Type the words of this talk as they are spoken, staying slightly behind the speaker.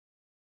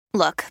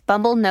Look,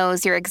 Bumble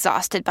knows you're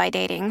exhausted by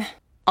dating.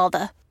 All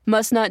the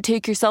must not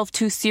take yourself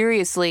too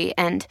seriously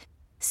and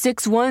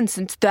 6'1"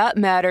 since that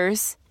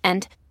matters.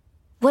 And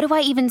what do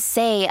I even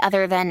say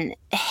other than,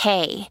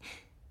 hey?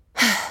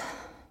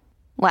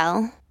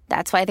 Well,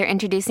 that's why they're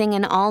introducing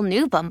an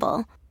all-new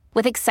Bumble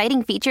with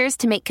exciting features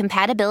to make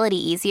compatibility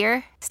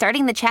easier,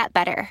 starting the chat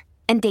better,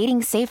 and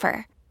dating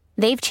safer.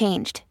 They've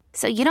changed,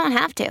 so you don't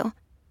have to.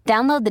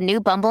 Download the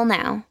new Bumble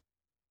now.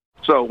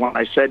 So when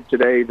I said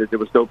today that there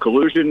was no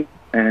collusion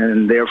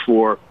and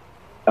therefore,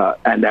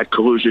 and that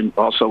collusion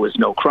also is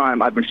no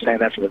crime, I've been saying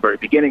that from the very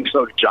beginning,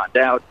 so did John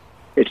Dowd.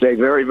 It's a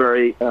very,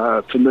 very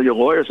familiar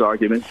lawyer's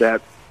argument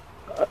that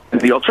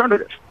the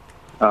alternative.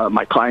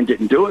 My client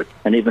didn't do it,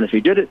 and even if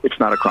he did it, it's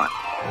not a crime.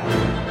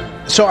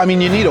 So, I mean,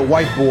 you need a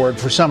whiteboard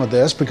for some of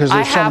this because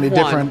there's so many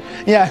different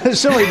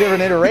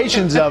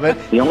iterations of it.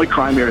 The only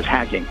crime here is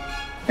hacking,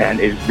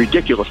 and it's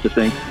ridiculous to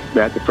think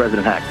that the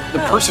president hacked. The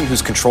person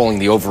who's controlling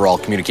the overall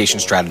communication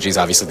strategy is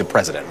obviously the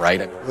president,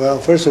 right? Well,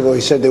 first of all,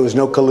 he said there was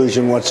no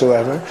collusion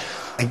whatsoever.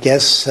 I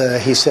guess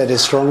he said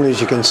as strongly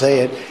as you can say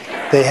it,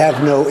 they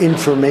have no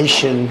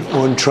information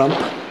on Trump.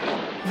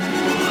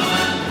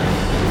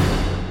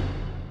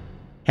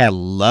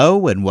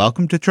 Hello and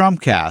welcome to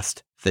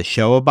Trumpcast, the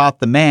show about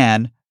the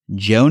man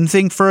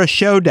jonesing for a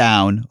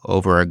showdown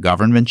over a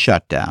government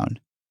shutdown,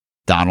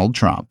 Donald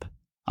Trump.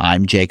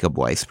 I'm Jacob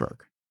Weisberg.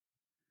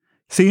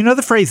 So you know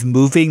the phrase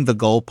moving the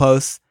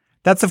goalposts?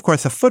 That's of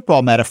course a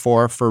football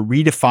metaphor for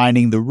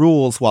redefining the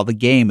rules while the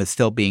game is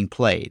still being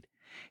played.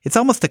 It's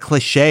almost a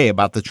cliche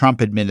about the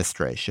Trump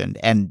administration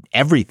and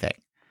everything.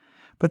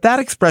 But that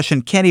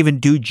expression can't even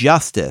do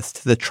justice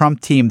to the Trump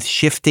team's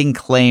shifting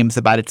claims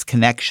about its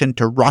connection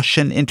to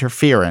Russian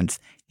interference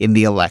in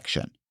the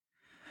election.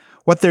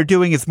 What they're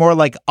doing is more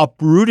like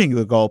uprooting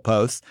the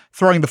goalposts,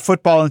 throwing the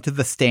football into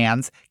the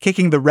stands,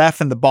 kicking the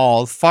ref in the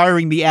balls,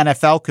 firing the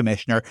NFL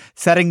commissioner,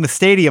 setting the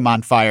stadium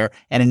on fire,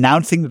 and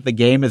announcing that the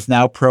game is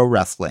now pro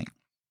wrestling.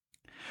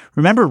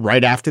 Remember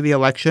right after the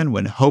election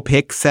when Hope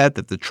Hicks said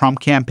that the Trump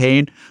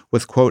campaign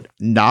was, quote,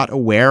 not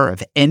aware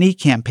of any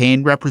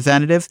campaign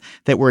representatives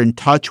that were in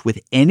touch with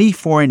any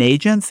foreign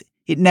agents?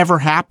 It never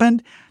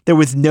happened. There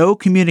was no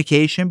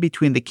communication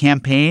between the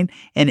campaign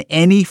and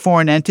any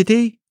foreign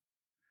entity.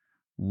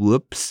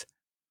 Whoops.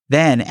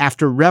 Then,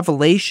 after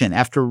revelation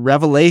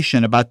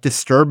about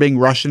disturbing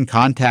Russian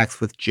contacts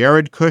with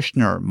Jared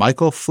Kushner,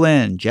 Michael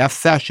Flynn, Jeff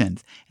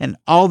Sessions, and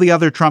all the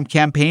other Trump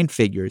campaign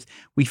figures,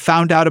 we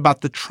found out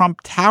about the Trump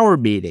Tower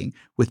meeting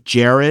with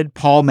Jared,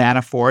 Paul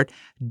Manafort,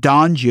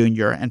 Don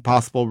Jr., and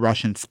possible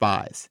Russian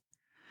spies.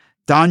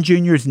 Don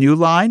Jr.'s new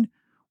line?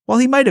 While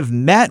he might have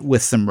met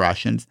with some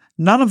Russians,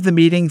 none of the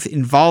meetings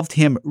involved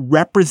him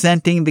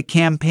representing the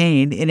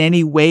campaign in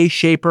any way,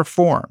 shape, or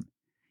form.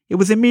 It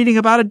was a meeting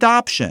about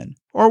adoption,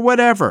 or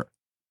whatever.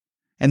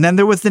 And then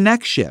there was the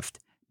next shift.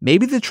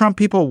 Maybe the Trump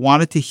people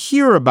wanted to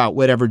hear about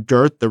whatever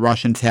dirt the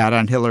Russians had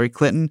on Hillary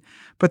Clinton,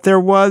 but there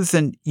was,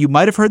 and you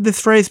might have heard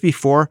this phrase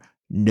before,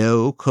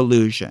 no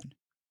collusion.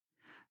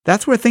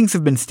 That's where things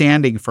have been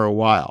standing for a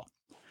while.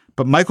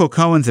 But Michael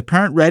Cohen's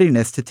apparent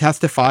readiness to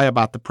testify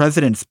about the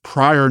president's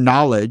prior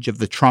knowledge of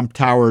the Trump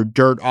Tower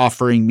dirt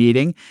offering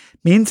meeting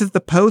means that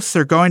the posts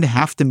are going to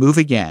have to move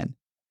again.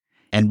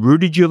 And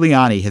Rudy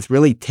Giuliani has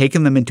really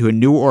taken them into a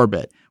new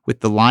orbit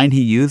with the line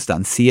he used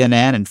on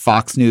CNN and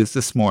Fox News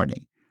this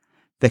morning.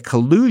 That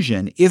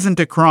collusion isn't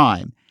a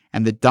crime,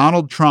 and that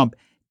Donald Trump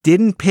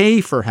didn't pay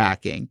for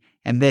hacking,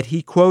 and that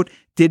he, quote,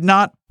 did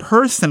not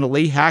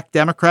personally hack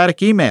Democratic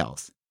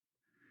emails.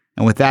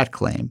 And with that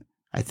claim,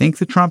 I think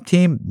the Trump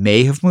team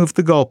may have moved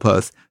the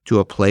goalposts to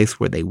a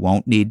place where they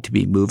won't need to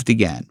be moved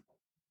again.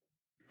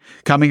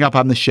 Coming up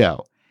on the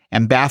show,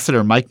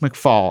 Ambassador Mike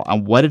McFaul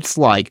on what it's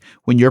like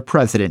when your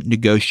president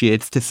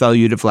negotiates to sell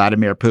you to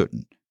Vladimir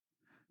Putin.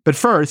 But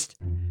first,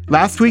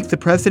 last week the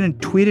president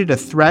tweeted a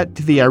threat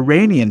to the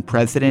Iranian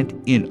president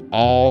in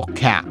all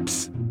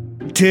caps.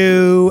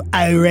 To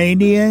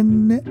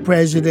Iranian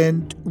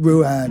President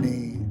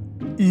Rouhani,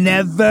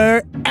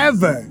 never,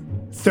 ever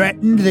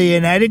threaten the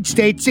United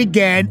States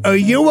again, or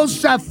you will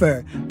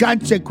suffer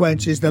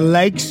consequences the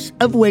likes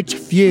of which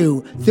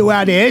few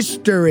throughout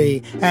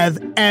history have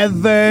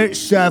ever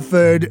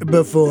suffered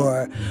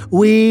before.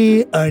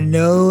 We are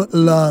no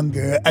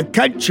longer a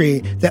country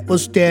that will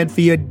stand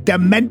for your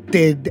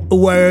demented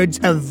words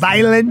of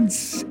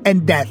violence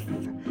and death.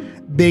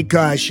 Be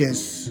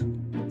cautious.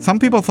 Some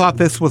people thought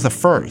this was a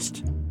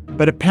first,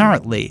 but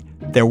apparently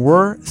there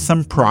were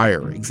some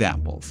prior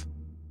examples.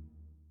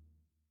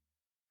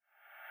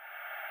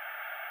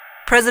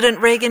 President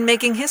Reagan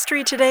making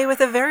history today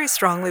with a very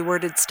strongly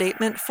worded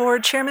statement for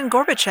Chairman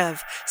Gorbachev,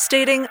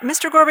 stating,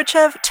 "Mr.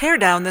 Gorbachev, tear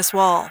down this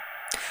wall."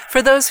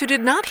 For those who did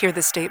not hear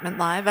the statement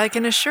live, I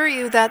can assure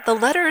you that the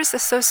letters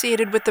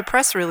associated with the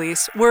press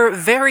release were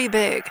very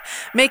big,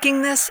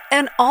 making this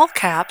an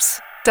all-caps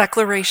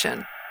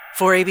declaration.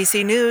 For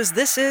ABC News,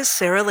 this is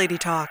Sarah Lady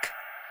Talk.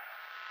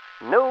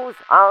 News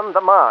on the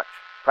march.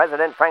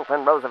 President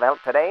Franklin Roosevelt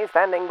today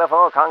standing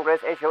before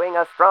Congress issuing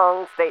a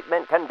strong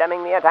statement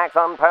condemning the attacks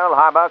on Pearl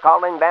Harbor,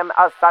 calling them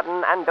a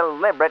sudden and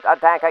deliberate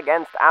attack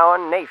against our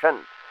nation.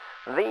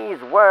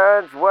 These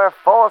words were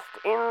forced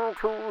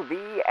into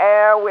the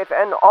air with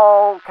an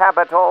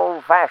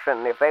all-capital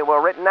fashion. If they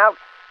were written out,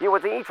 you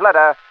would see each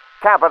letter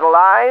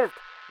capitalized.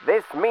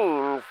 This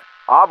means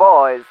our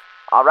boys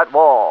are at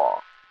war.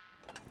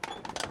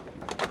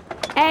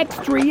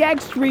 Extra,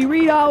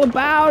 read all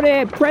about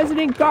it.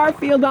 President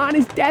Garfield on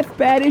his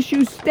deathbed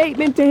issues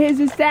statement to his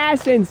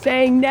assassin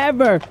saying,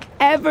 "Never,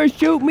 ever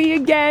shoot me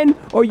again,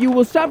 or you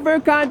will suffer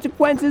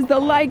consequences the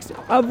likes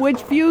of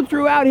which few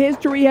throughout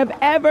history have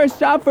ever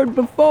suffered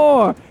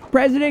before."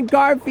 President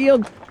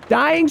Garfield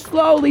dying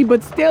slowly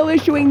but still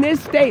issuing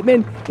this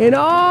statement in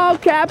all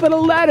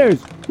capital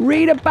letters.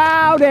 Read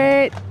about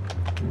it.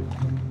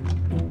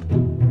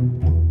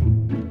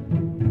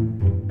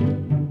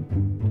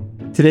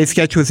 Today's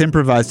sketch was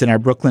improvised in our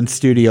Brooklyn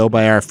studio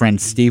by our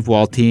friends Steve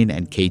Waltine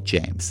and Kate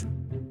James.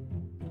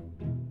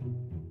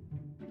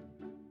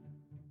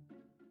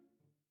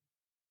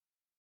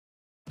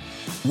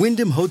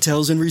 Wyndham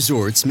Hotels and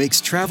Resorts makes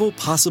travel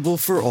possible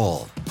for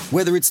all.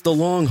 Whether it's the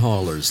long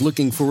haulers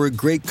looking for a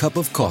great cup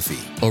of coffee,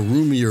 a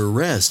roomier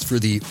rest for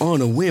the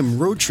on-a-whim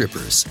road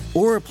trippers,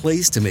 or a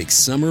place to make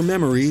summer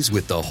memories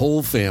with the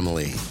whole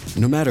family.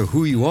 No matter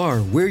who you are,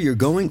 where you're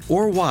going,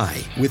 or why,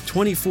 with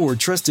 24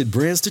 trusted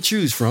brands to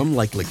choose from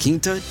like La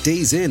Quinta,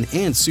 Days Inn,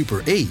 and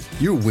Super 8,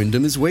 your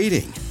Wyndham is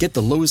waiting. Get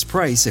the lowest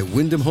price at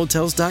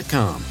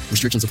WyndhamHotels.com.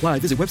 Restrictions apply.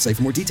 Visit website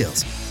for more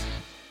details.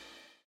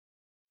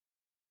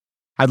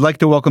 I'd like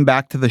to welcome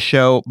back to the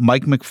show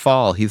Mike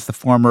McFaul. He's the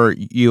former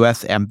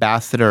U.S.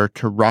 ambassador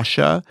to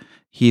Russia.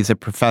 He's a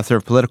professor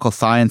of political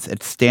science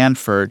at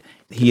Stanford.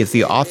 He is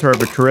the author of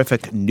a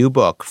terrific new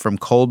book, From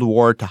Cold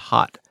War to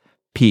Hot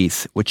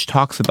Peace, which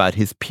talks about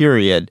his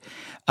period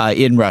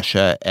in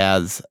Russia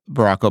as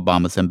Barack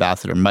Obama's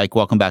ambassador. Mike,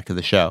 welcome back to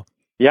the show.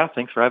 Yeah,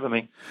 thanks for having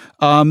me.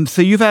 So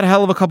you've had a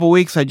hell of a couple of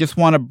weeks. I just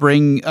want to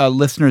bring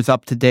listeners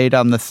up to date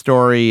on the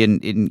story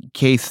in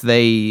case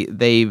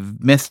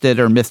they've missed it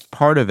or missed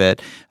part of it.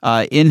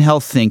 In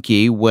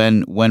Helsinki,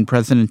 when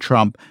President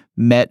Trump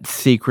met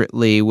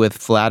secretly with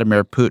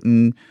Vladimir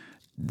Putin,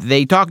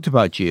 they talked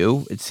about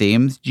you, it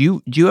seems.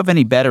 Do you have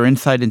any better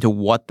insight into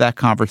what that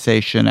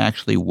conversation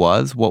actually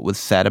was, what was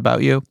said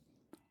about you?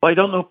 Well, I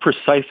don't know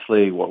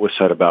precisely what was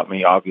said about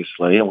me,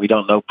 obviously, and we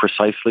don't know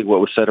precisely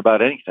what was said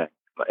about anything.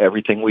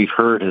 Everything we've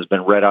heard has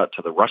been read out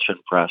to the Russian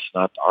press,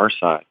 not our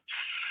side.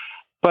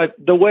 But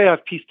the way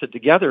I've pieced it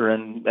together,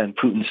 and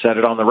Putin said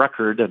it on the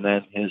record, and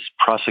then his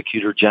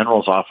prosecutor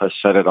general's office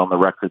said it on the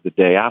record the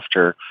day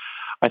after,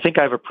 I think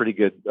I have a pretty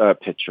good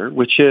picture,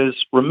 which is,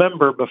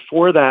 remember,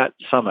 before that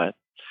summit,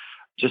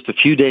 just a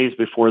few days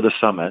before the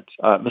summit,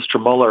 Mr.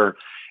 Mueller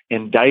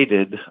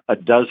indicted a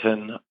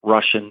dozen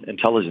Russian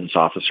intelligence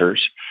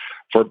officers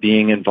for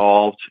being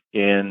involved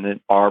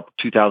in our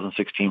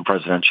 2016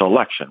 presidential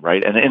election,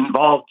 right? And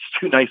involved is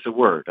too nice a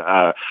word,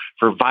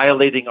 for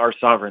violating our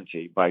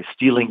sovereignty by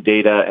stealing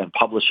data and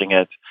publishing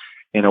it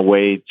in a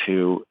way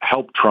to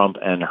help Trump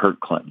and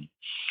hurt Clinton.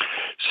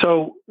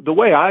 So the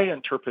way I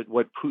interpret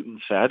what Putin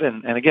said,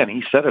 and again,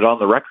 he said it on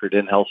the record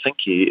in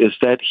Helsinki, is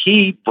that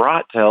he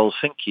brought to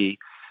Helsinki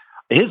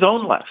his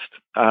own list.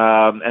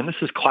 And this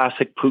is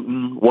classic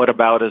Putin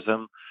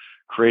whataboutism,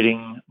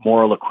 creating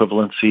moral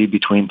equivalency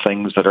between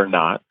things that are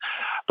not.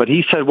 But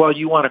he said, well,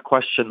 you want to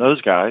question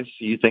those guys.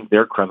 You think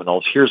they're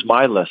criminals. Here's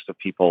my list of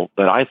people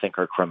that I think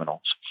are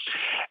criminals.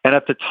 And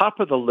at the top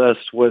of the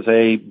list was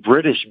a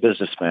British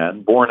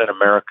businessman born in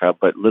America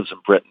but lives in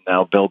Britain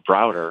now, Bill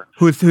Browder.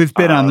 Who's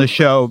been on the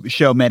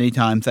show many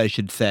times, I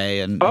should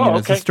say. And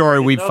it's a story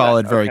we've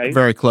followed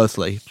very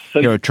closely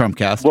here at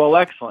Trumpcast. Well,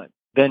 excellent.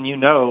 Then you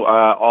know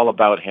all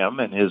about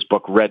him and his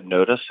book Red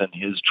Notice and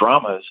his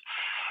dramas.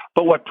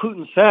 But what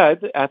Putin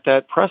said at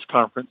that press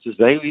conference is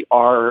they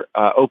are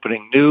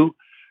opening new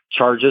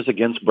charges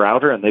against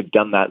Browder, and they've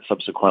done that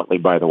subsequently,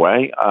 by the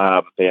way.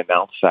 They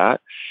announced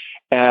that.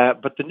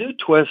 But the new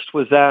twist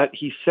was that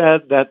he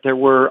said that there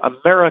were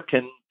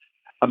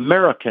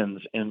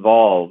Americans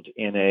involved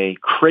in a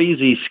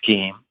crazy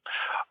scheme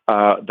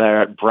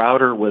that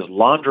Browder was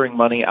laundering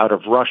money out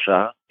of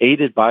Russia,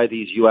 aided by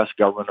these U.S.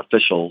 government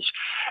officials,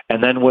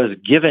 and then was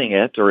giving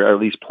it, or at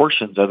least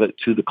portions of it,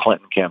 to the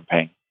Clinton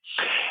campaign.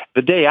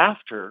 The day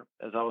after,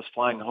 as I was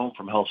flying home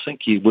from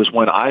Helsinki, was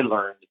when I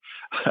learned,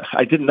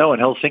 I didn't know in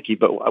Helsinki,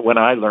 but when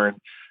I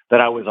learned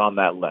that I was on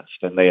that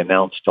list. And they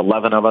announced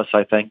 11 of us,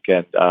 I think,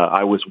 and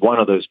I was one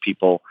of those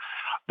people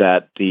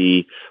that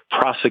the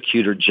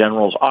prosecutor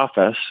general's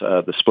office,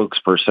 the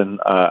spokesperson,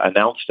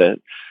 announced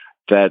it,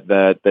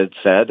 that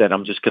said, and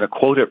I'm just going to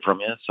quote it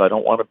from you, so I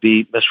don't want to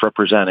be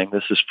misrepresenting.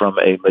 This is from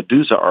a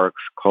Medusa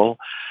article.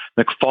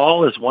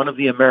 McFaul is one of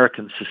the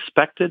Americans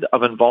suspected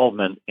of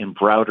involvement in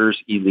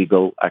Browder's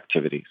illegal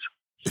activities.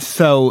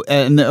 So,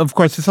 and of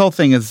course, this whole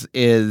thing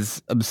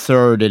is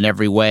absurd in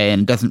every way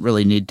and doesn't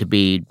really need to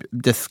be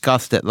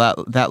discussed at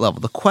that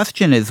level. The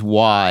question is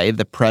why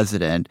the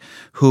president,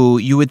 who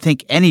you would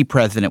think any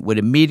president would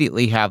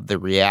immediately have the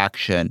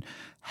reaction,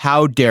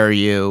 how dare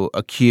you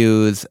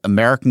accuse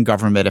American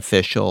government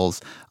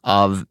officials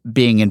of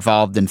being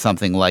involved in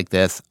something like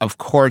this? Of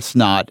course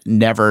not.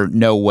 Never.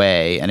 No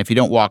way. And if you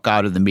don't walk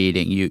out of the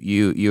meeting,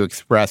 you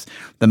express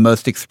the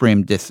most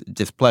extreme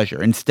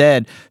displeasure.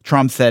 Instead,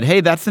 Trump said,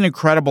 hey, that's an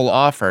incredible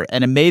offer.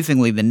 And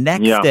amazingly, the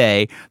next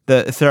day,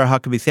 Sarah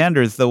Huckabee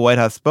Sanders, the White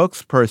House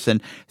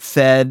spokesperson,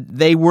 said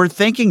they were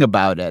thinking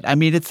about it. I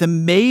mean, it's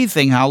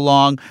amazing how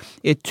long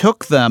it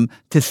took them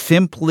to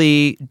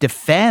simply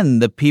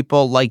defend the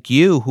people like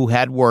you who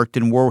had worked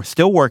and were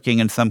still working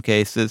in some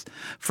cases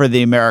for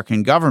the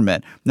American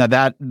government. Now,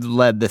 that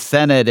led the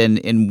Senate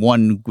in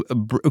one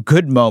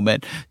good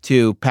moment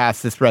to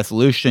pass this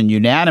resolution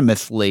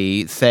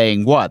unanimously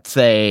saying what?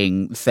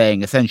 Saying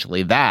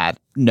essentially that,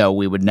 no,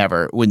 we would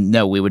never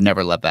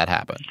let that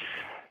happen.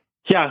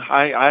 Yeah,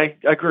 I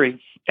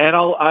agree. And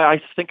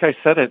I think I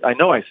said it. I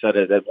know I said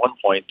it at one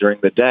point during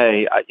the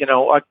day. I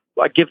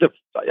gave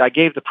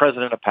the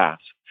president a pass.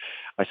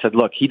 I said,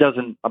 look,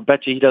 I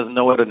bet you he doesn't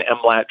know what an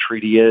MLAT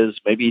treaty is.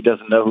 Maybe he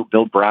doesn't know who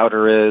Bill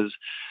Browder is.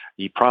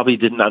 He probably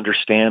didn't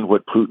understand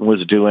what Putin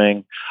was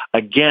doing.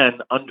 Again,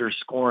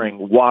 underscoring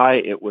why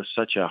it was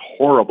such a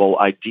horrible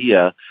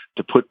idea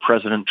to put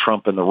President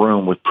Trump in the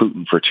room with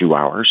Putin for 2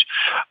 hours.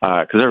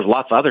 Because there's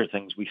lots of other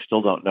things we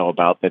still don't know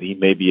about that he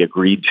maybe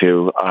agreed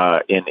to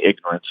in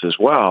ignorance as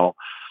well.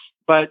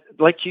 But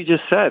like you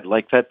just said,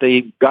 like that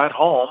they got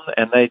home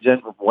and they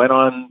then went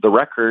on the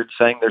record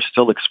saying they're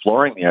still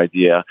exploring the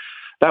idea.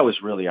 That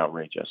was really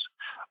outrageous.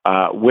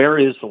 Where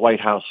is the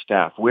White House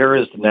staff? Where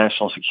is the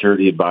National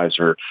Security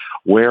Advisor?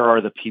 Where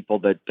are the people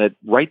that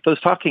write those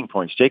talking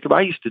points? Jacob,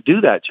 I used to do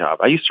that job.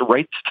 I used to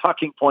write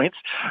talking points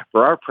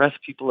for our press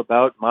people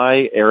about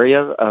my area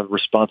of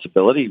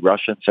responsibility,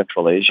 Russia and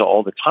Central Asia,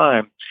 all the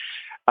time.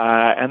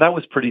 And that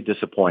was pretty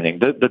disappointing.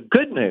 The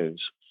good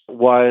news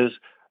was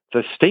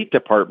the State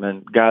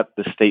Department got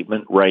the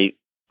statement right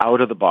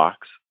out of the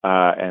box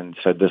and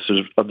said this is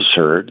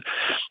absurd.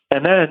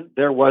 And then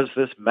there was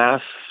this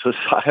mass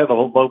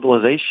societal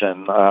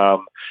mobilization,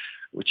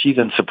 which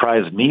even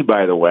surprised me,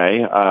 by the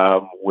way,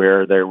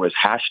 where there was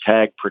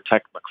hashtag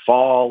Protect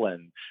McFaul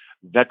and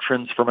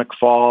Veterans for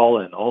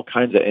McFaul and all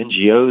kinds of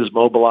NGOs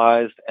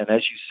mobilized. And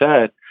as you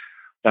said,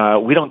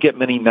 we don't get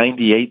many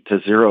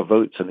 98-0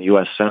 votes in the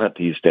U.S. Senate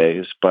these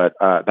days, but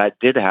that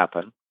did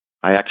happen.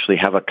 I actually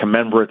have a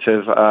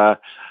commemorative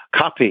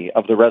copy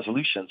of the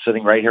resolution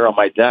sitting right here on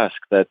my desk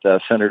that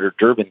Senator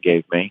Durbin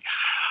gave me.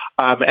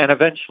 And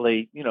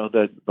eventually,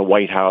 the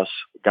White House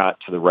got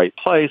to the right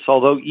place,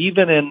 although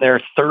even in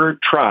their third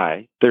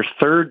try,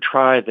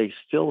 they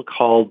still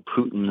called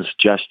Putin's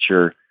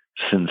gesture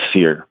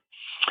sincere.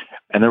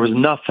 And there was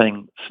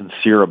nothing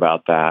sincere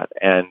about that.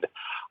 And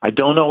I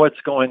don't know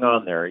what's going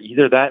on there.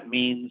 Either that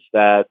means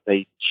that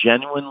they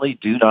genuinely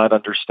do not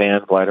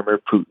understand Vladimir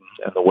Putin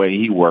and the way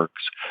he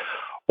works,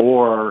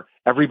 or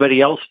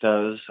everybody else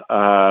does,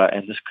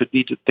 and this could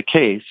be the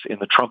case in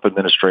the Trump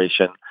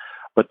administration,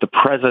 but the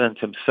president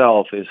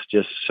himself is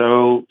just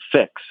so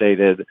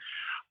fixated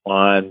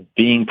on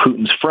being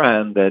Putin's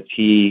friend that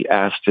he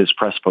asked his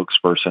press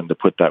spokesperson to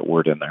put that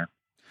word in there.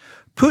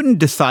 Putin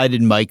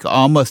decided, Mike,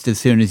 almost as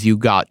soon as you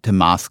got to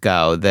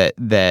Moscow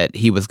that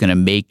he was going to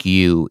make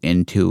you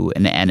into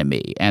an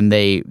enemy. And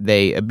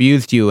they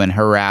abused you and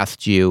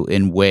harassed you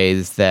in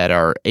ways that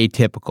are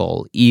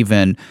atypical,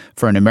 even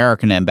for an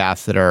American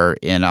ambassador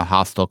in a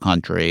hostile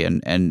country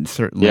and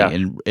certainly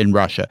in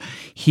Russia.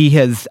 He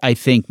has, I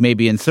think,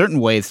 maybe in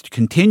certain ways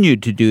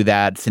continued to do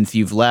that since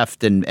you've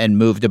left and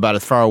moved about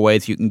as far away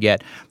as you can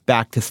get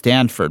back to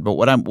Stanford. But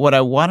what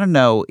I want to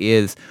know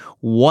is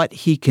what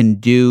he can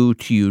do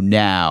to you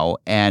now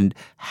and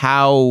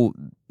how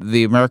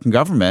the American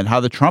government,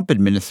 how the Trump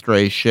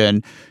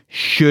administration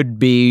should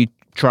be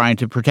trying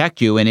to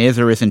protect you and is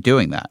or isn't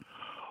doing that.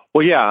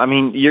 Well, yeah, I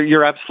mean,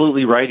 you're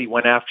absolutely right. He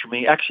went after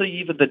me. Actually,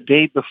 even the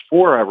day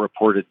before I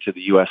reported to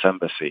the U.S.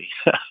 Embassy,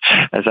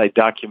 as I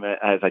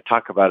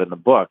talk about in the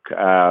book,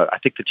 I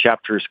think the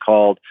chapter is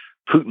called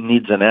Putin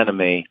Needs an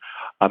Enemy,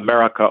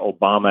 America,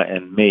 Obama,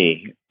 and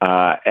Me.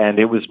 And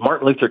it was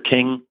Martin Luther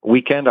King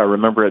weekend. I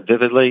remember it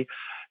vividly.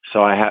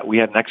 So we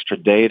had an extra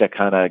day to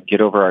kind of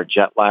get over our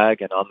jet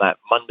lag. And on that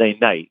Monday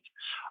night,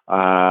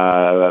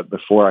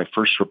 before I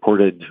first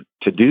reported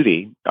to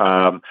duty,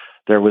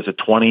 there was a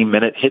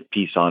 20-minute hit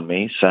piece on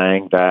me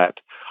saying that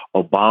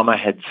Obama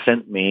had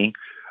sent me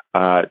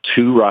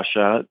to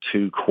Russia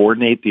to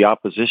coordinate the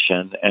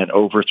opposition and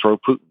overthrow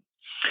Putin.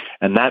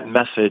 And that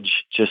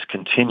message just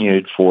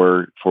continued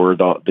for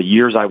the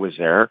years I was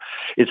there.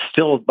 It's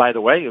still, by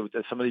the way,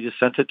 somebody just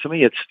sent it to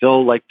me. It's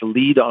still like the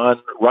lead on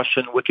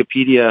Russian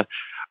Wikipedia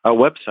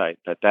website.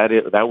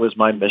 That was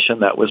my mission.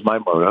 That was my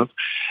motive.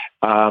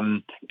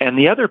 And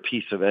the other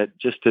piece of it,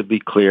 just to be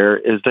clear,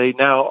 is they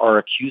now are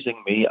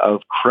accusing me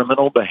of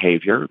criminal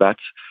behavior.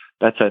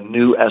 That's a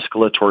new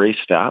escalatory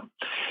step.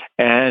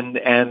 And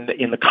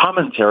in the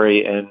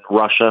commentary in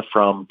Russia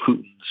from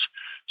Putin's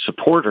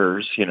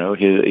supporters,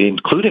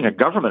 including a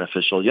government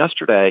official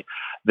yesterday,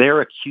 they're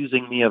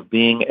accusing me of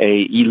being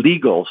a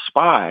illegal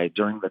spy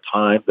during the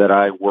time that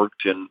I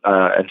worked in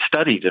and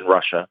studied in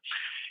Russia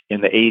in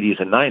the 80s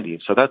and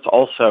 90s. So that's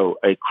also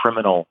a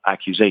criminal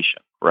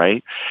accusation,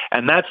 right?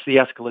 And that's the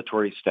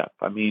escalatory step.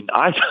 I mean,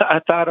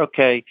 I thought,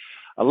 okay,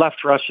 I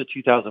left Russia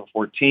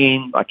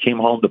 2014. I came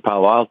home to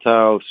Palo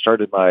Alto,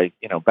 started my,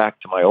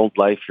 back to my old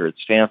life here at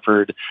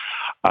Stanford.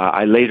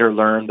 I later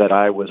learned that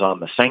I was on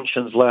the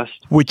sanctions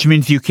list. Which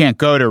means you can't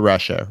go to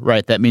Russia,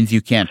 right? That means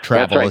you can't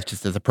travel. That's right.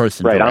 Just as a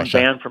person right. to Russia.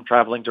 I'm banned from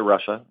traveling to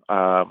Russia.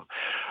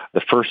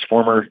 The first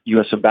former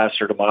U.S.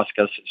 ambassador to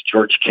Moscow since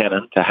George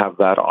Kennan to have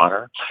that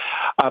honor.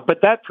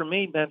 But that for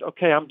me meant,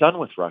 okay, I'm done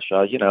with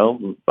Russia.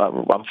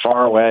 I'm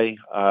far away.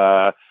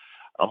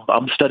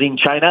 I'm studying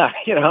China.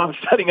 I'm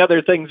studying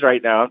other things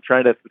right now. I'm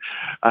trying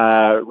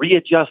to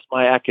readjust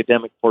my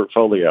academic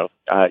portfolio.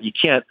 You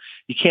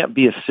can't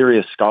be a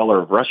serious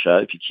scholar of Russia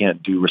if you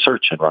can't do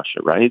research in Russia,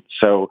 right?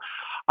 So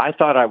I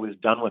thought I was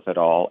done with it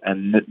all,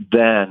 and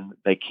then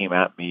they came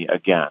at me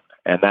again.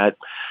 And that,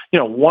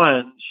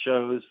 one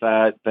shows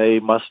that they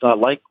must not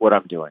like what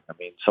I'm doing. I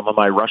mean, some of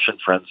my Russian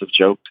friends have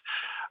joked,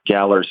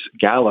 gallows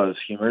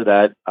humor,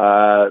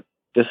 that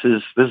this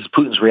is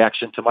Putin's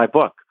reaction to my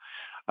book.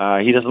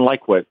 He doesn't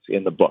like what's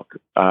in the book.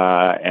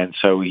 And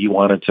so he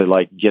wanted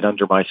to get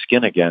under my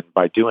skin again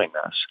by doing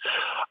this.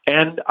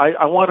 And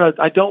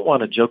I don't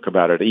want to joke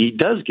about it. He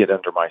does get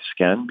under my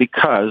skin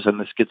because,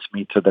 and this gets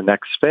me to the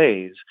next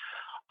phase,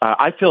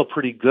 I feel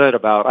pretty good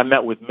about, I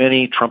met with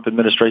many Trump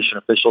administration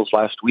officials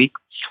last week,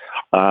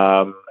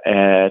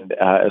 and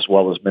as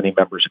well as many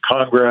members of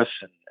Congress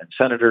and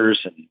senators.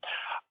 And,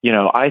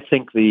 I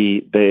think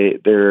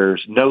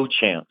there's no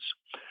chance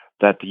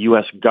that the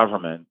U.S.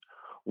 government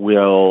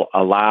will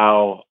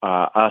allow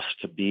us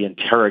to be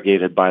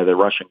interrogated by the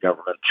Russian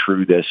government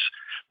through this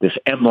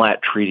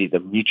MLAT treaty, the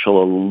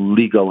Mutual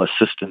Legal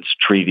Assistance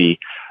Treaty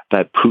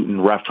that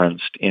Putin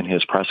referenced in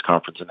his press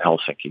conference in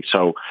Helsinki.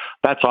 So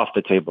that's off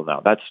the table now.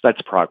 That's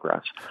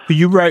progress.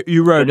 You wrote.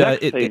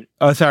 I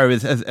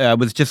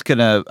was just going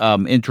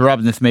to interrupt,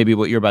 and this may be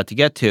what you're about to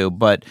get to,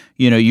 but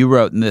you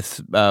wrote in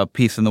this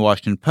piece in the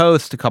Washington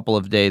Post a couple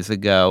of days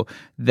ago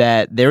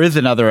that there is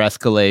another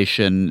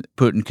escalation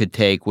Putin could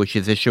take, which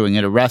is issuing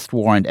an arrest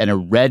warrant and a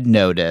red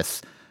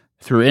notice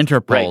through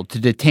Interpol to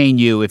detain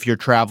you if you're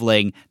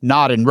traveling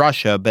not in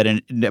Russia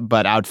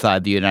but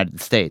outside the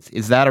United States.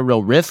 Is that a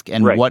real risk?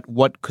 And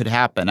what could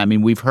happen? I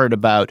mean, we've heard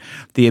about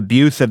the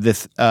abuse of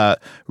this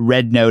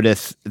red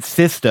notice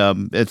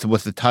system. It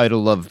was the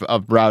title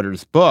of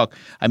Browder's book.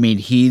 I mean,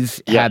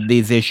 he's had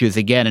these issues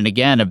again and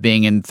again of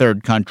being in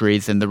third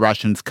countries and the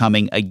Russians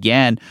coming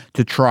again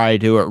to try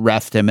to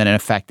arrest him and in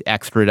effect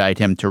extradite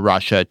him to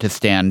Russia to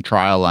stand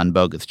trial on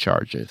bogus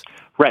charges.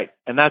 Right.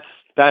 And that's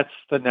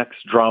the next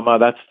drama.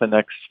 That's the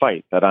next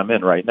fight that I'm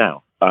in right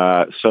now.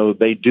 So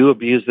they do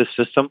abuse this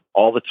system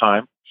all the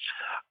time.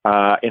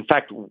 In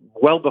fact,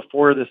 well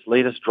before this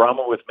latest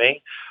drama with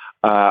me,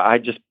 I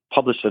just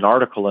published an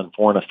article in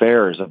Foreign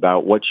Affairs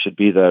about what should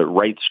be the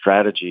right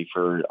strategy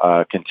for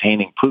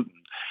containing Putin.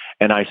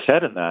 And I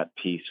said in that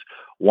piece,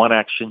 one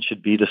action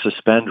should be to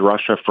suspend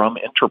Russia from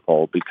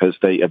Interpol because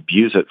they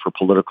abuse it for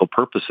political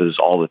purposes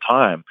all the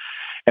time.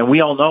 And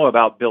we all know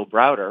about Bill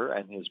Browder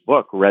and his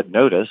book, Red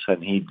Notice,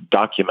 and he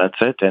documents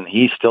it, and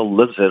he still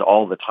lives it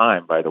all the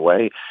time, by the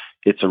way.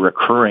 It's a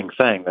recurring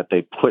thing that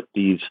they put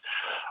these,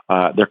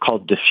 they're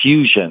called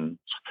diffusion.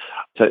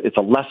 It's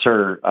a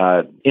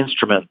lesser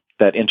instrument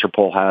that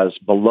Interpol has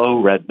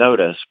below Red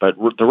Notice, but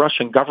the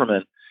Russian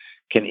government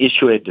can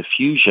issue a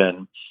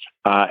diffusion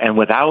and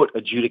without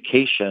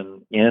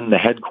adjudication in the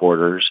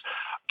headquarters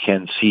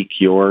can seek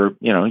your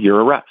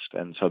arrest.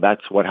 And so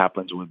that's what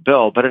happens with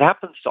Bill. But it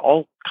happens to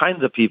all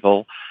kinds of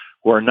people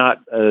who are not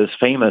as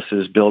famous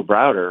as Bill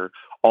Browder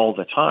all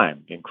the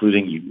time,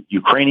 including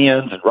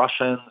Ukrainians and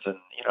Russians. And,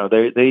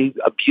 they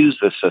abuse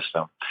this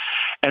system.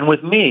 And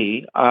with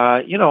me,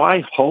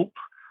 I hope,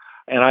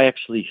 and I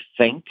actually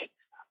think,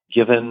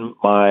 given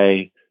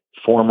my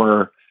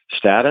former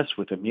status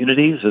with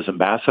immunities as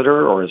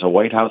ambassador or as a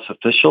White House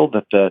official,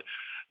 that the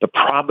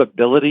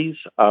probabilities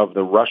of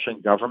the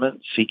Russian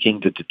government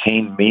seeking to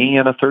detain me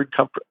in a third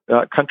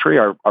country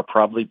are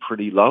probably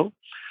pretty low.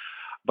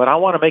 But I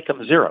want to make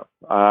them zero.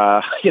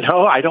 I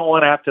don't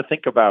want to have to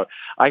think about.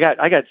 I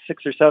got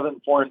 6 or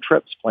 7 foreign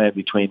trips planned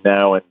between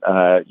now and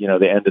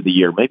the end of the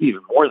year, maybe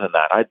even more than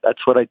that.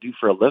 That's what I do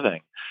for a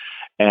living,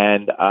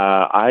 and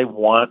I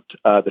want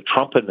the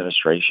Trump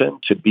administration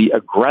to be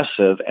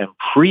aggressive and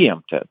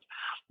preemptive,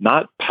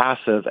 not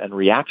passive and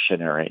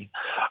reactionary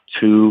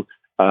to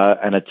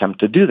an attempt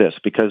to do this,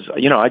 because,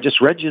 I just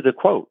read you the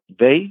quote.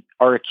 They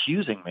are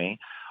accusing me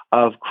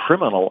of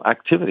criminal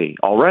activity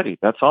already.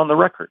 That's on the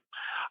record.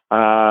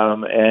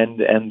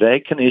 And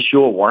they can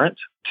issue a warrant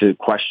to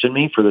question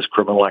me for this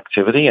criminal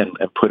activity and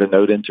put a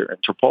note into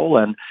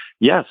Interpol. And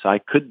yes, I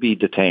could be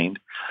detained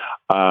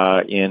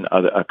in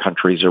other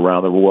countries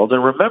around the world.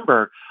 And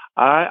remember,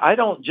 I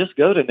don't just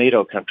go to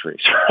NATO countries,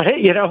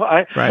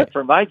 right?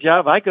 For my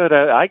job, I go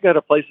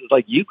to places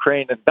like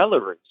Ukraine and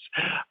Belarus,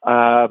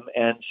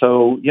 and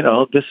so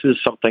this is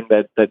something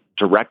that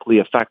directly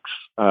affects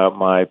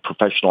my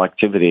professional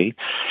activity.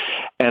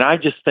 And I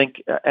just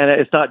think, and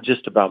it's not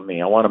just about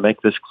me. I want to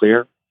make this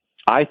clear.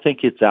 I think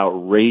it's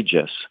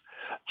outrageous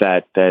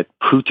that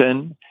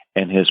Putin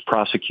and his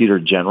prosecutor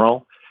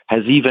general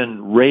has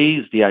even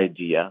raised the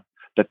idea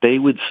that they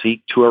would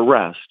seek to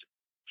arrest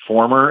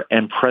former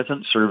and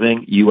present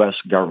serving U.S.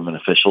 government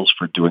officials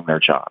for doing their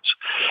jobs.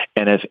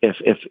 And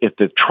if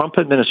the Trump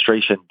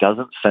administration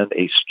doesn't send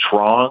a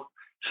strong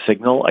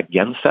signal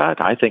against that,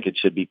 I think it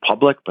should be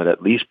public, but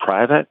at least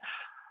private,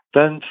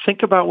 then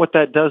think about what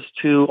that does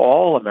to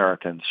all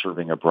Americans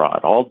serving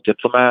abroad, all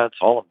diplomats,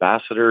 all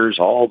ambassadors,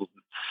 all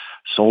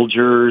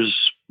soldiers,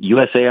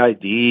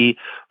 USAID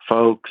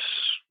folks,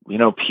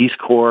 Peace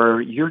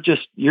Corps. You're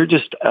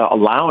just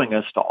allowing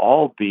us to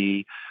all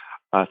be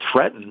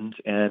threatened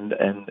and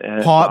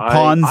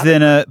pawns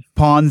in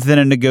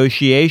a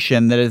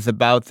negotiation that is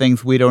about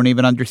things we don't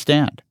even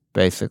understand.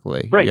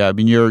 Basically, right? Yeah, I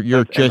mean,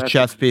 you're just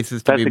chess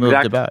pieces to be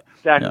moved about.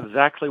 That's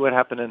exactly what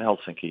happened in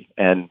Helsinki,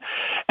 and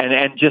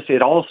just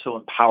it also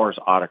empowers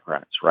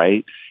autocrats,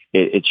 right?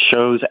 It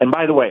shows. And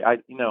by the way,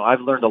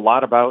 I've learned a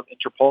lot about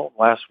Interpol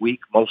last week,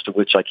 most of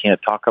which I can't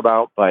talk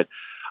about, but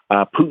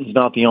Putin's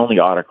not the only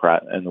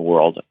autocrat in the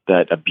world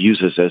that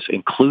abuses this,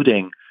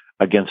 including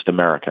against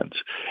Americans.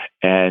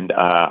 And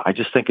I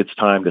just think it's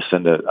time to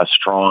send a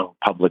strong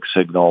public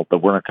signal that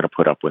we're not going to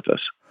put up with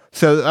this.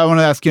 So I want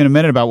to ask you in a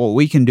minute about what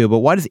we can do, but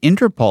why does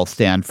Interpol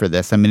stand for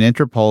this? I mean,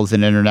 Interpol is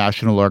an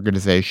international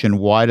organization.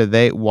 Why do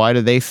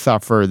they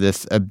suffer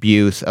this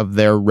abuse of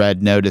their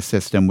red notice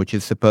system, which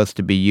is supposed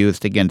to be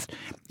used against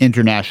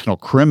international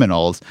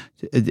criminals,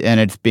 and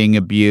it's being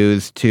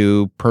abused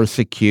to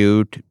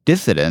persecute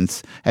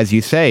dissidents, as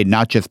you say,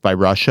 not just by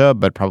Russia,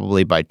 but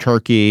probably by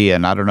Turkey,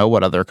 and I don't know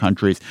what other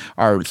countries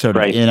are sort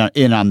of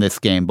in on this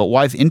game. But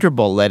why is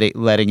Interpol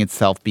letting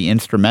itself be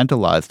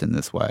instrumentalized in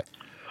this way?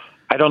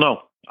 I don't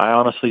know. I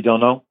honestly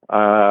don't know.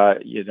 I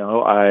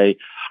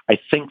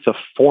think the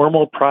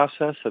formal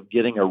process of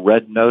getting a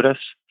red notice,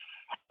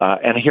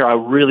 and here I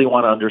really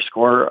want to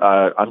underscore,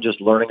 I'm just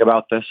learning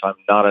about this. I'm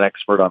not an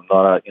expert. I'm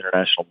not an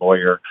international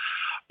lawyer.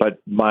 But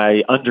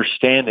my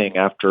understanding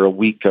after a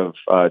week of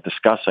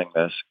discussing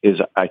this is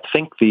I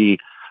think the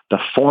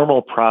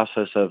formal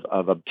process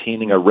of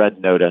obtaining a red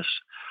notice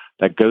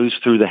that goes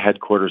through the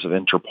headquarters of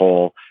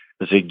Interpol,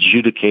 is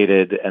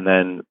adjudicated and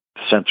then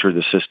sent through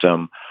the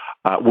system,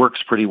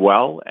 works pretty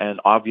well.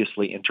 And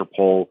obviously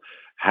Interpol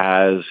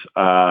has,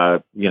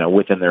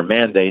 within their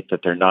mandate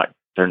that they're not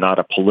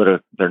a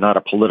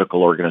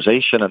political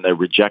organization, and they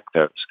reject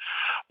those.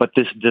 But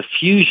this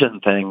diffusion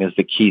thing is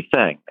the key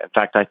thing. In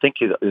fact, I think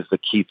it is the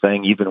key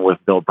thing even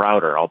with Bill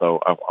Browder, although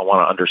I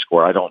want to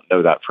underscore, I don't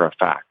know that for a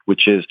fact,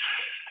 which is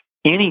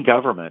any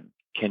government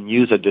can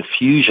use a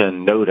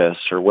diffusion notice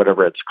or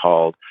whatever it's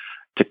called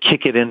to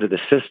kick it into the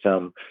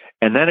system,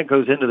 and then it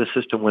goes into the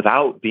system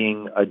without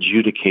being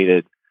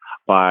adjudicated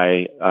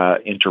by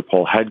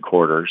Interpol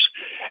headquarters.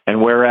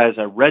 And whereas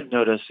a red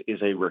notice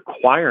is a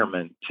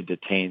requirement to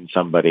detain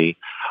somebody,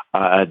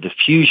 a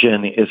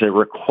diffusion is a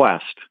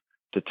request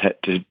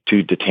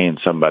to detain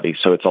somebody.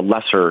 So it's a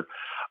lesser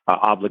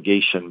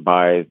obligation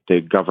by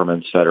the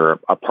governments that are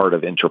a part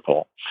of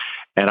Interpol.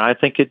 And I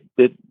think it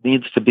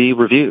needs to be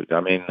reviewed.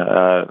 I mean,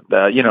 there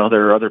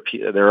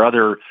are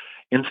other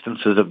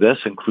instances of this,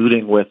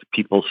 including with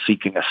people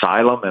seeking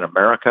asylum in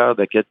America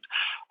that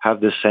have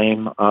the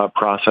same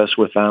process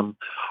with them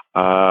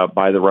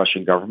by the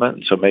Russian government.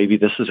 And so maybe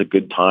this is a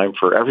good time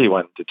for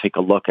everyone to take a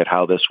look at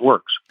how this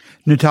works.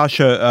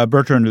 Natasha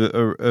Bertrand,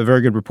 a very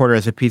good reporter,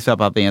 has a piece up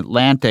about The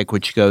Atlantic,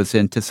 which goes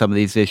into some of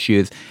these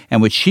issues.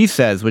 And what she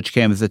says, which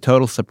came as a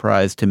total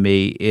surprise to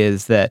me,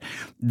 is that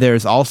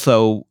there's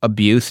also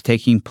abuse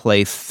taking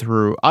place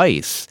through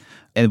ICE.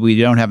 And we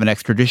don't have an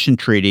extradition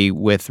treaty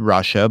with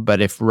Russia, but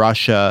if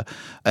Russia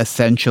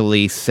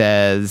essentially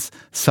says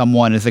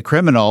someone is a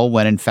criminal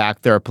when in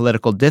fact they're a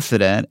political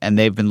dissident and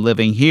they've been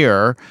living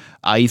here,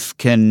 ICE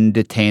can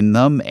detain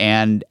them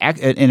and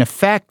in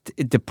effect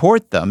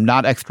deport them,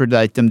 not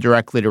extradite them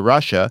directly to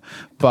Russia,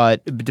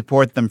 but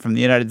deport them from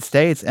the United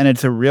States. And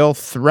it's a real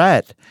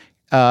threat,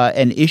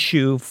 an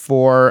issue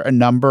for a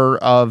number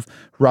of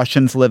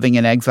Russians living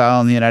in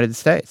exile in the United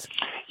States.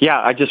 Yeah,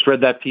 I just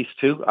read that piece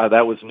too.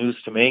 That was news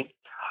to me.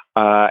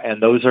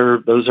 And that's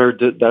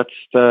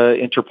the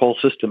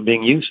Interpol system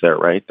being used there,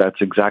 right? That's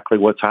exactly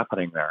what's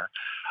happening there.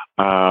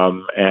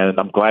 And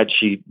I'm glad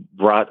she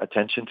brought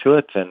attention to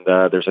it. And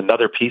there's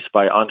another piece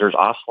by Anders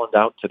Åslund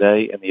out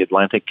today in the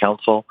Atlantic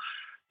Council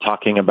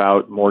talking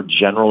about more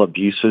general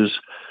abuses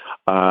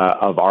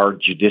of our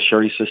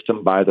judiciary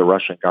system by the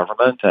Russian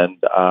government. And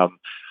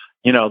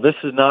this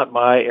is not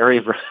my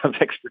area of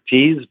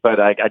expertise, but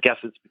I guess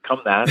it's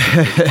become that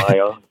in my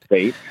own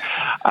state.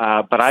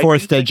 But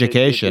forced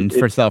education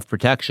for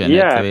self-protection.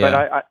 But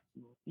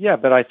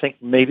I think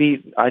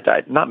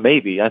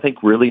I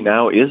think really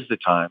now is the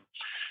time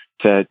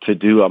to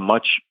do a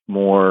much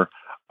more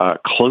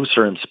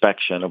closer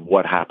inspection of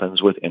what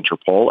happens with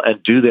Interpol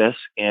and do this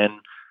in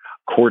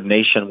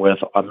coordination with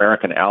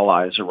American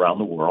allies around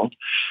the world.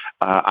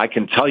 I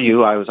can tell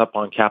you, I was up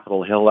on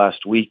Capitol Hill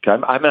last week.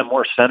 I met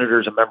more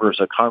senators and members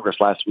of Congress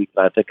last week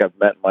than I think I've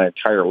met in my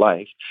entire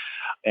life.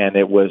 and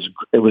it was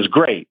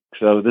great.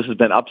 So this has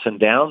been ups and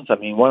downs. I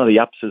mean, one of the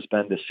ups has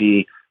been to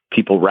see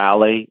people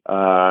rally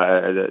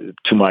to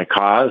my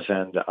cause,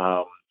 and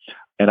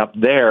up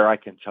there, I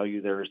can tell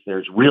you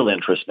there's real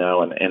interest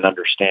now in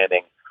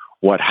understanding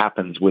what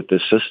happens with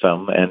this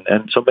system,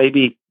 and so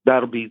maybe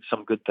that'll be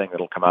some good thing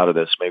that'll come out of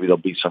this. Maybe there'll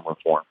be some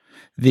reform.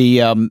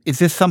 Is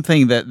this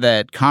something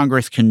that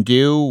Congress can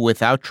do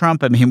without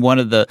Trump? I mean, one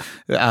of the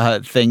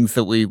things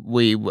that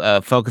we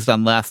focused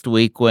on last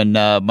week when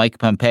Mike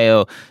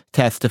Pompeo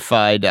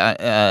testified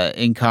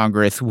in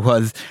Congress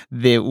was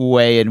the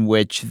way in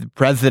which the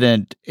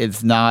president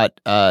is not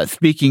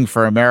speaking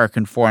for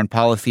American foreign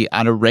policy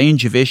on a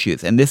range of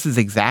issues. And this is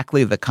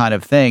exactly the kind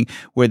of thing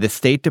where the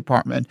State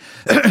Department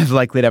is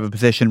likely to have a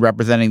position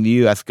representing the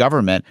U.S.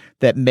 government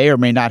that may or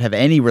may not have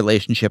any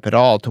relationship at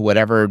all to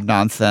whatever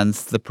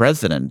nonsense the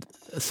president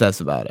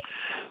says about it.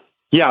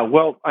 Yeah,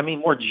 well, I mean,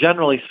 more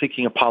generally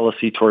speaking, a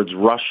policy towards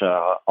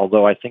Russia,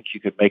 although I think you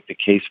could make the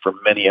case for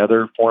many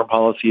other foreign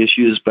policy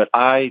issues, but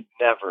I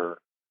never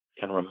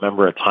can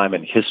remember a time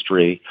in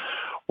history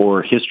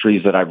or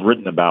histories that I've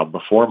written about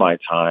before my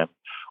time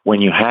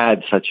when you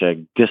had such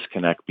a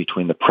disconnect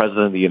between the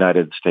President of the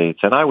United States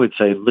and I would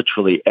say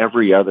literally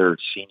every other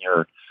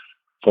senior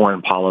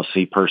foreign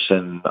policy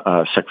person,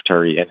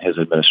 secretary in his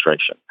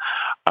administration.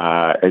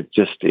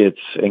 It's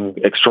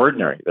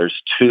extraordinary.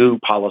 There's two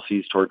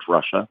policies towards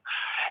Russia.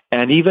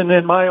 And even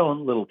in my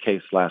own little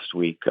case last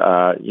week,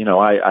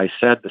 I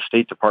said the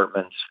State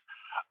Department's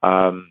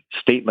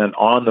statement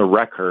on the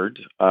record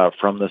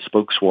from the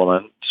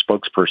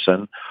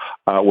spokesperson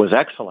was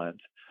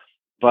excellent.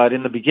 But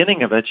in the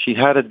beginning of it, she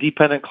had a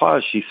dependent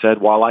clause. She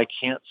said, while I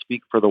can't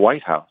speak for the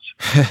White House.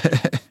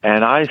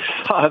 And I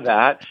saw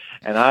that,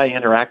 and I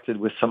interacted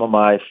with some of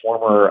my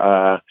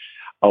former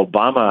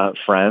Obama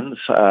friends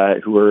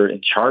who were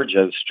in charge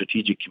of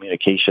strategic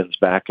communications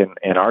back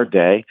in our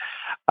day,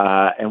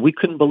 and we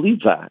couldn't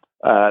believe that.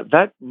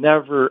 That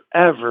never,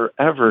 ever,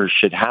 ever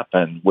should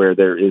happen where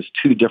there is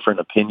two different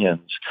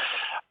opinions,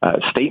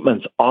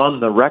 statements on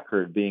the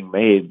record being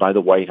made by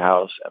the White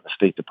House and the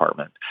State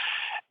Department.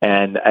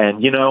 And I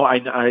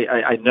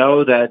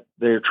know that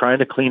they're trying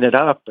to clean it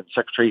up. And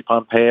Secretary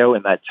Pompeo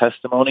in that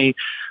testimony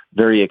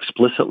very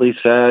explicitly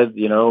said,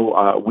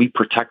 we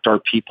protect our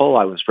people.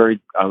 I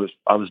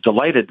was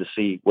delighted to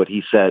see what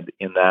he said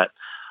in that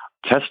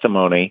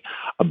testimony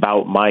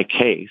about my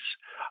case.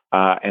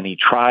 And he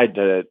tried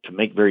to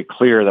make very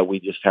clear that we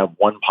just have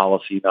one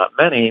policy, not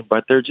many,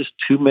 but there are just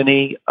too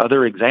many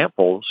other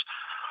examples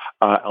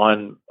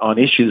on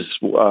issues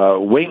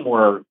way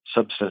more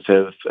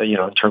substantive,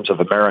 in terms of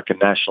American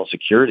national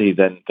security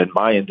than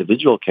my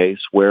individual case,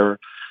 where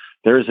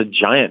there is a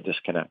giant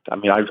disconnect. I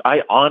mean,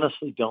 I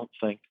honestly don't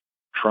think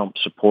Trump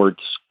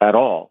supports at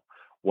all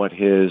what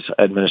his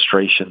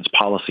administration's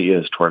policy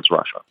is towards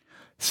Russia.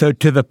 So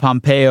to the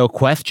Pompeo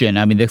question,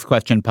 I mean, this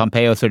question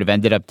Pompeo sort of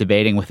ended up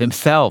debating with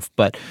himself,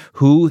 but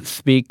who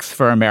speaks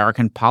for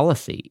American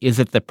policy? Is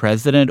it the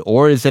president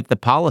or is it the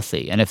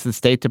policy? And if the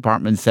State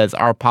Department says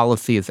our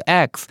policy is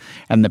X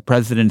and the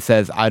president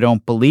says, I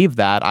don't believe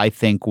that, I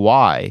think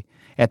Y,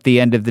 at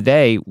the end of the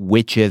day,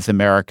 which is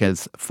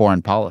America's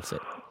foreign policy?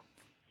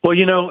 Well,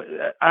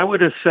 I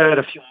would have said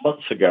a few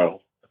months ago,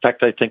 in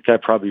fact, I think I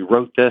probably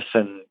wrote this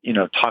and,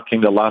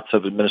 talking to lots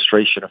of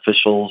administration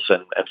officials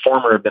and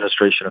former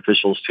administration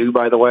officials too,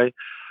 by the way,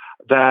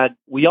 that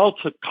we all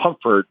took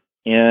comfort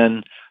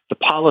in the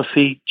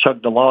policy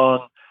chugged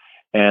along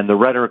and the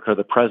rhetoric of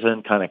the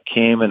president kind of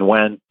came and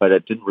went, but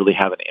it didn't really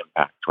have an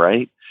impact,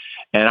 right?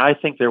 And I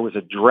think there was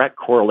a direct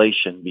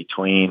correlation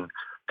between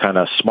kind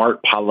of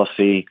smart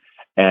policy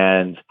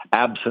and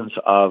absence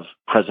of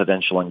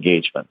presidential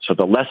engagement. So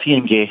the less he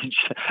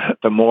engaged,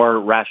 the more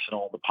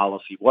rational the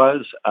policy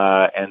was.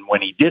 And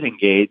when he did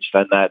engage,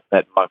 then that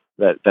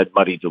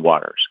muddied the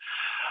waters.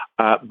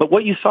 But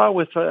what you saw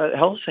with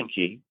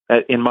Helsinki,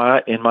 in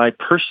my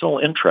personal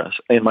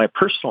interest, in my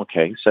personal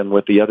case, and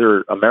with the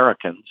other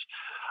Americans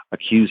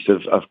accused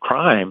of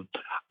crime,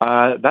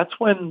 that's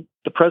when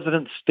the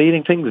president's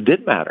stating things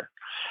did matter.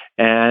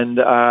 And,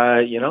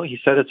 he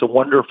said it's a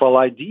wonderful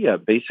idea,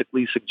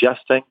 basically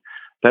suggesting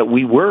that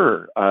we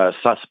were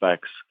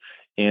suspects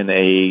in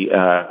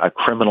a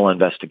criminal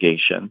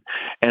investigation.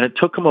 And it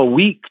took him a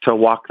week to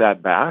walk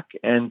that back.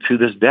 And to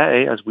this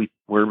day, as we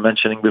were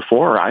mentioning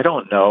before, I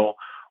don't know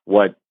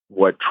what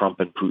Trump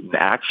and Putin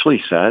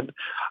actually said.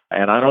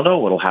 And I don't know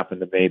what will happen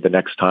to me the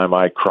next time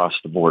I cross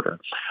the border.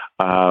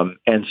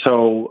 And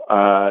so,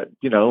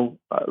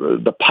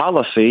 the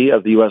policy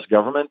of the U.S.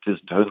 government is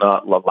to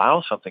not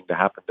allow something to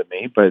happen to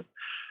me, but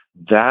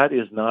that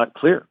is not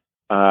clear.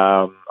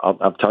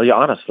 I'll tell you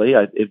honestly,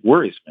 it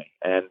worries me.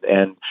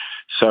 And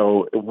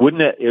so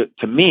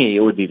to me,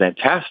 it would be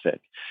fantastic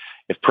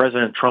if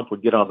President Trump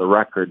would get on the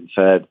record and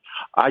said,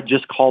 I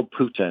just called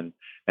Putin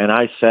and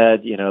I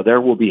said, there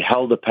will be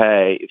hell to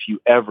pay if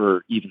you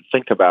ever even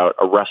think about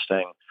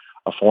arresting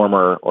a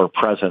former or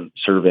present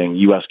serving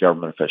U.S.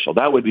 government official.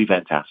 That would be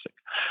fantastic.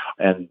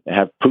 And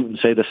have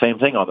Putin say the same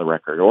thing on the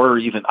record, or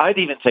I'd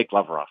even take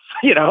Lavrov.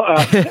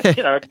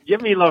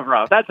 Give me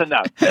Lavrov. That's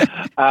enough.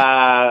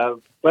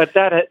 But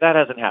that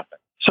hasn't happened.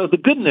 So the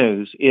good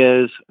news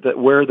is that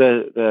where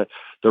the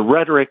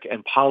rhetoric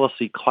and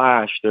policy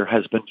clash, there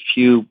has been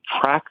few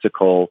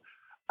practical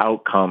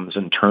outcomes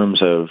in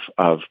terms of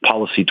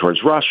policy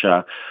towards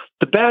Russia.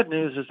 The bad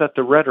news is that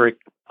the rhetoric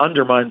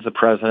undermines the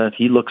president.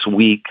 He looks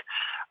weak.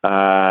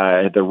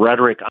 The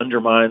rhetoric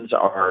undermines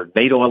our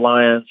NATO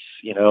alliance.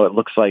 It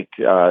looks like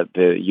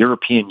the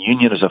European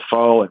Union is a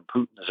foe and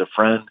Putin is a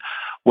friend.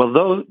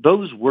 Well,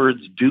 those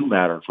words do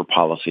matter for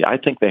policy. I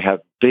think they have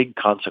big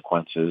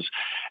consequences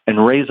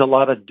and raise a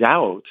lot of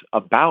doubt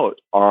about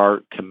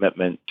our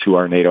commitment to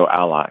our NATO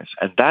allies.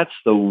 And that's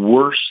the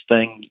worst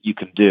thing you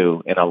can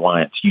do in an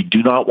alliance. You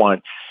do not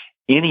want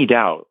any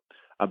doubt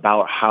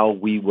about how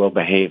we will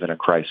behave in a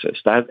crisis.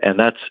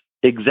 That's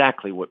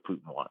exactly what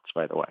Putin wants,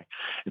 by the way.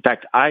 In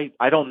fact, I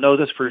don't know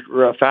this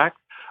for a fact,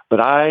 but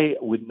I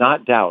would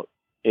not doubt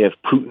if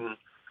Putin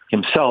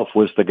himself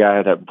was the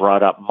guy that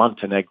brought up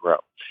Montenegro.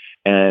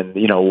 And,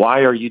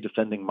 why are you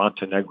defending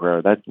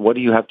Montenegro? What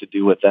do you have to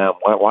do with them?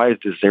 Why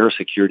does their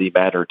security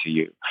matter to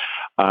you?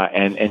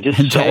 And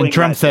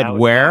Trump said,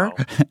 where?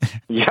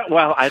 Yeah,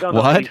 well, I don't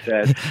know what he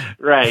said.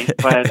 Right.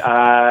 But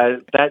I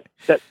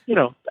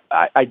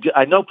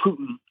know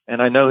Putin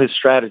and I know his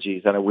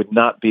strategies, and I would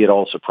not be at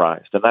all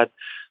surprised. And that's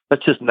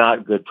just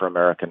not good for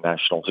American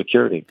national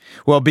security.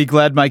 Well, be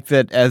glad, Mike,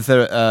 that as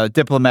a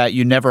diplomat,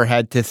 you never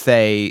had to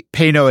say,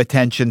 pay no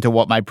attention to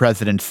what my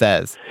president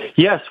says.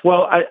 Yes.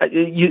 Well, I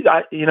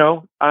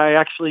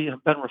actually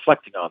have been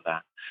reflecting on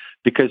that,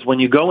 because when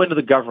you go into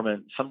the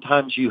government,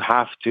 sometimes you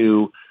have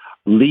to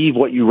leave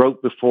what you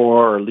wrote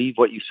before or leave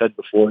what you said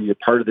before. You're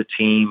part of the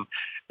team,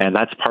 and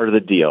that's part of the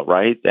deal,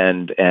 right?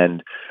 And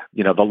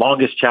the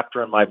longest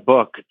chapter in my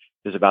book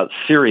is about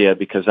Syria,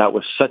 because that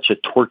was such a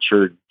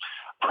tortured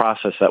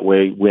process that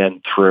we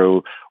went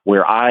through,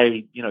 where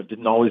I,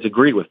 didn't always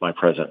agree with my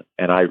president.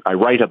 And I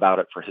write about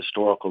it for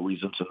historical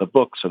reasons in the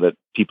book so that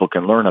people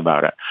can learn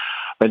about it.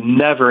 But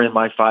never in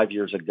my 5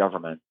 years of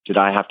government did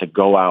I have to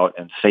go out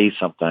and say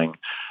something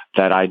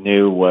that I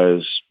knew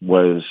was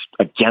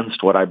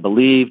against what I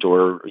believed,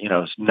 or,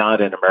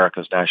 not in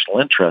America's national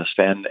interest.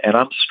 And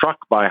I'm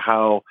struck by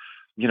how,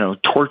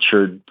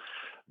 tortured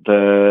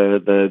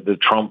the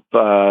Trump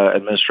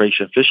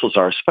administration officials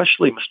are,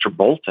 especially Mr.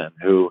 Bolton,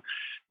 who,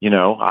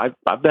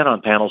 I've been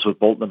on panels with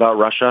Bolton about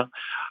Russia.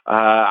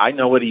 I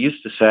know what he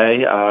used to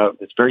say.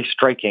 It's very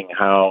striking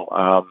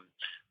how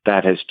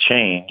that has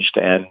changed.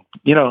 And,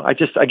 I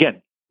just,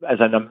 again, as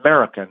an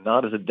American,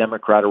 not as a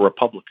Democrat or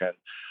Republican,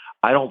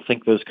 I don't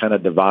think those kind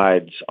of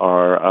divides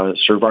are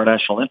serve our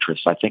national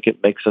interests. I think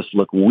it makes us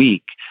look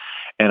weak.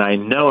 And I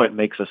know it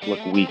makes us look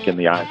weak in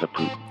the eyes of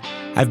Putin.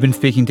 I've been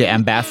speaking to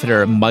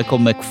Ambassador Michael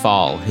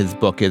McFaul. His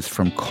book is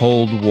From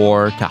Cold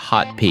War to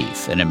Hot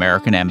Peace, an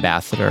American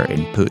ambassador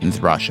in Putin's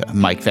Russia.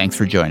 Mike, thanks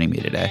for joining me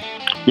today.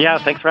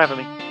 Yeah, thanks for having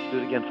me. Do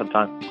it again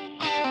sometime.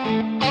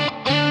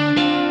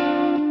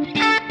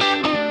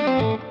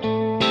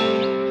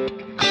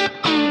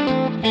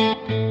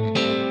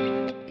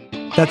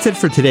 That's it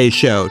for today's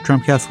show.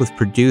 Trumpcast was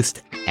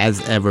produced, as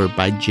ever,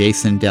 by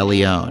Jason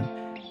DeLeon.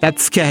 That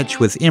sketch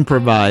was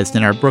improvised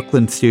in our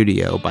Brooklyn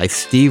studio by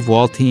Steve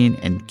Waltine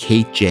and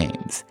Kate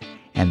James.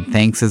 And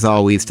thanks, as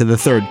always, to the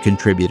third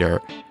contributor,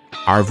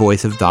 our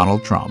voice of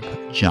Donald Trump,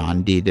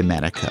 John D.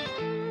 Domenico.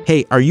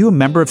 Hey, are you a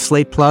member of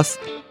Slate Plus?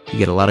 You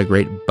get a lot of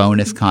great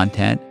bonus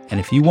content. And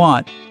if you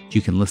want,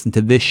 you can listen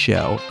to this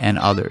show and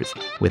others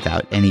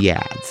without any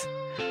ads.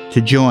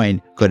 To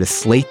join, go to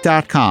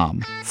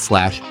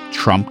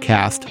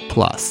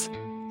slate.com/TrumpcastPlus.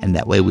 And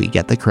that way we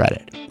get the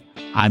credit.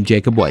 I'm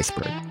Jacob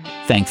Weisberg.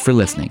 Thanks for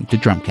listening to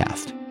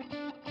Trumpcast.